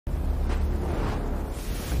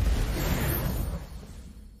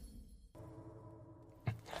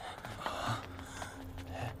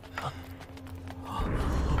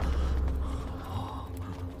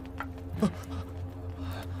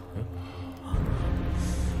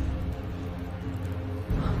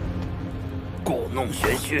弄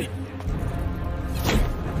玄虚。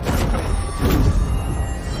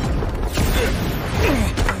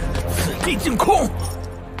此地净空。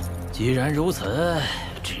既然如此，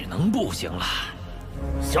只能步行了。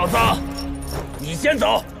小子，你先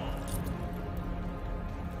走。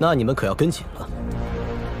那你们可要跟紧了。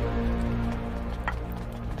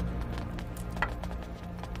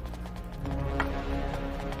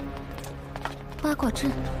八卦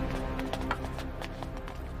阵。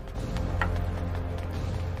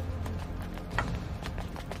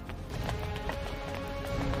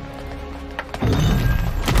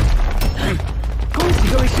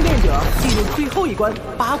 各位试炼者进入最后一关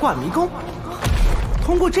八卦迷宫，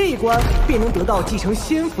通过这一关便能得到继承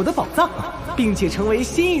仙符的宝藏，并且成为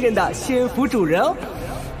新一任的仙符主人哦。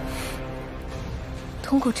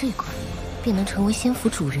通过这关，便能成为仙符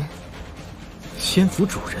主人。仙符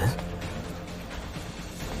主人，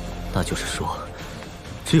那就是说，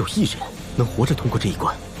只有一人能活着通过这一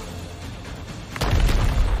关。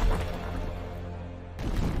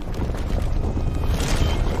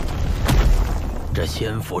 这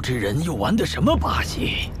仙府之人又玩的什么把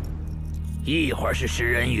戏？一会儿是食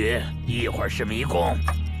人鱼，一会儿是迷宫，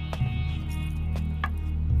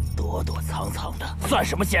躲躲藏藏的，算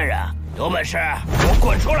什么仙人？有本事给我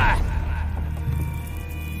滚出来！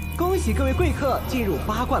恭喜各位贵客进入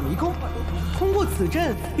八卦迷宫，通过此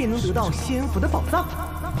阵便能得到仙府的宝藏，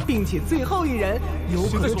并且最后一人有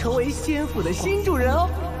可能成为仙府的新主人哦。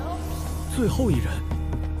最后一人，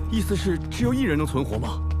意思是只有一人能存活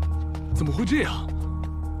吗？ 怎么会这样？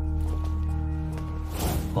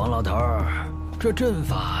王老头儿，这阵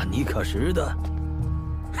法你可识得？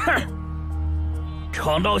哼！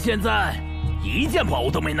闯到现在，一件宝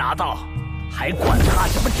物都没拿到，还管他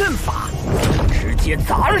什么阵法？直接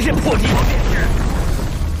砸了这破地方便是。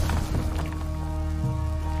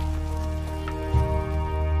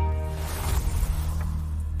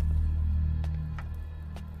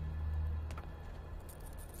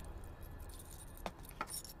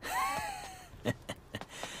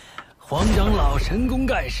黄长老神功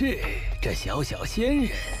盖世，这小小仙人，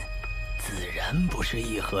自然不是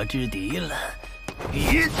一合之敌了。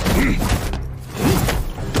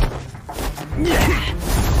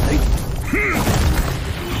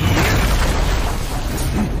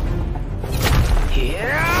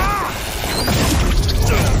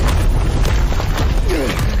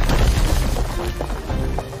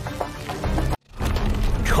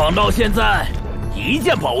闯到现在，一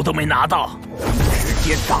件宝物都没拿到。 直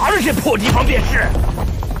接砸了这破地方便是。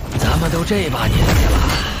咱们都这把年纪了，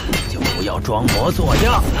就不要装模作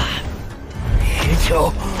样了。余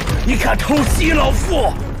秋，你敢偷袭老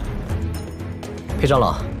夫？裴长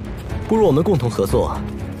老，不如我们共同合作，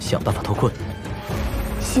想办法脱困。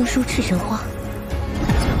星书赤神花，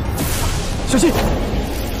小心！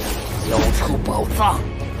交出宝藏，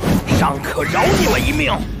尚可饶你们一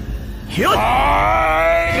命。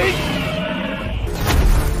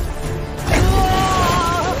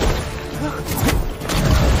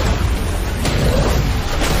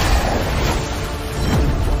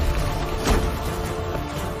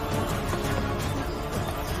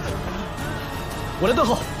我来断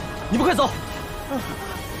后，你们快走！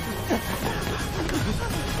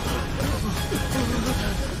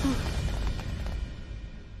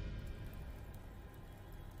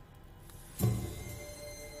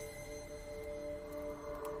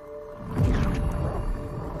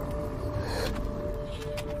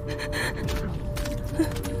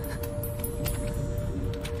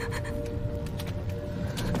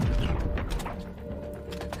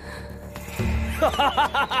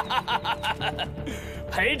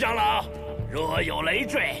裴长老，若有累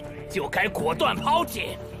赘，就该果断抛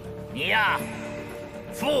弃。你呀，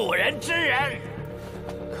妇人之仁。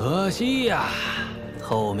可惜呀，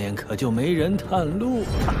后面可就没人探路了。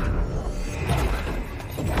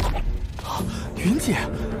云姐，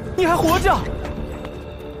你还活着？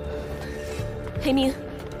裴明，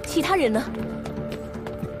其他人呢？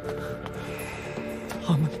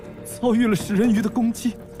他们遭遇了食人鱼的攻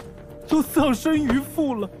击，都丧身鱼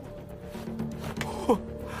腹了。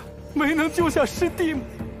 没能救下师弟们。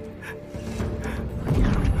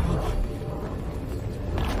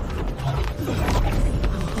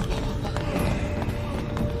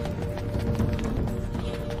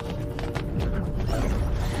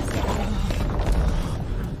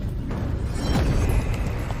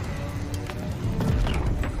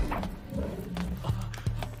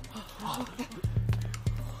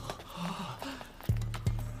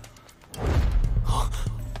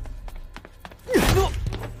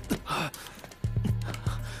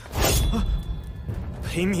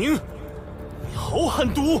裴明，你好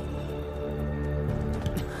狠毒！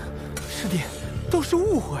师弟，都是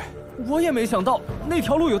误会。我也没想到那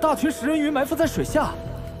条路有大群食人鱼埋伏在水下，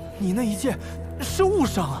你那一剑是误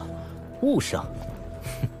伤啊！误伤？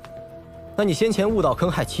哼，那你先前误导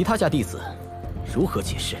坑害其他家弟子，如何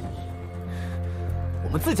解释？我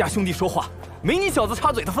们自家兄弟说话，没你小子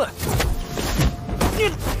插嘴的份。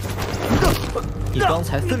你刚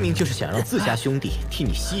才分明就是想让自家兄弟替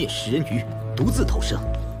你吸引食人鱼，独自投生。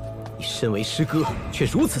你身为师哥，却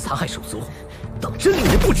如此残害手足，当真令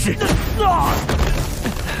人不齿。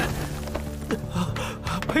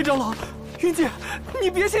裴长老，云姐，你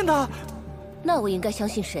别信他。那我应该相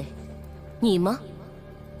信谁？你吗？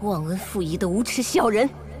忘恩负义的无耻小人！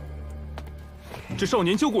这少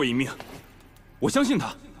年救过一命，我相信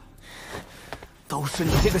他。都是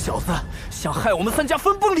你这个小子想害我们三家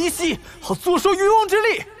分崩离析，好坐收渔翁之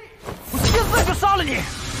利！我现在就杀了你！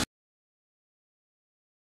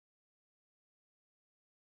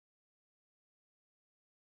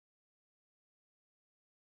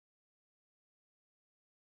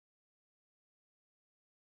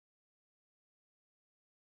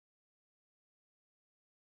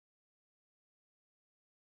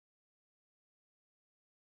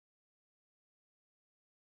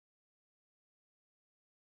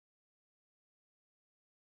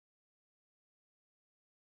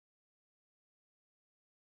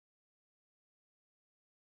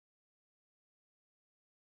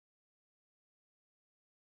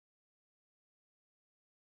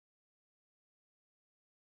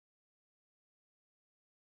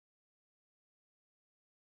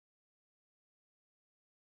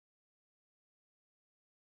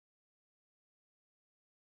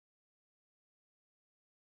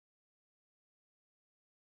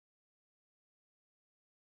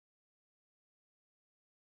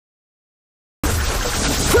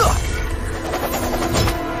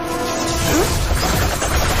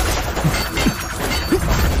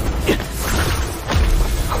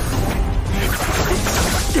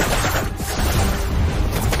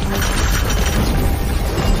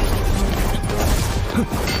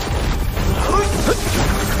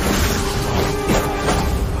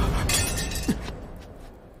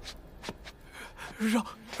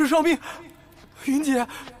饶命！云姐，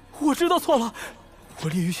我知道错了，我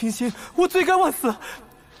利欲熏心，我罪该万死，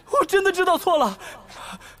我真的知道错了。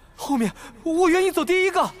后面我愿意走第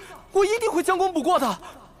一个，我一定会将功补过的。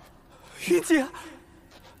云姐，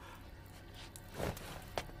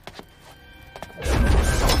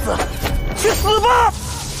小子，去死吧！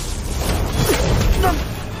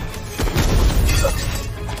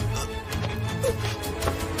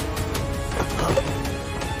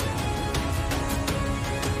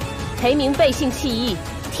裴明背信弃义，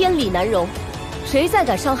天理难容，谁再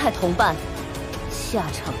敢伤害同伴，下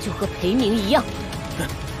场就和裴明一样。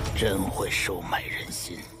真会收买人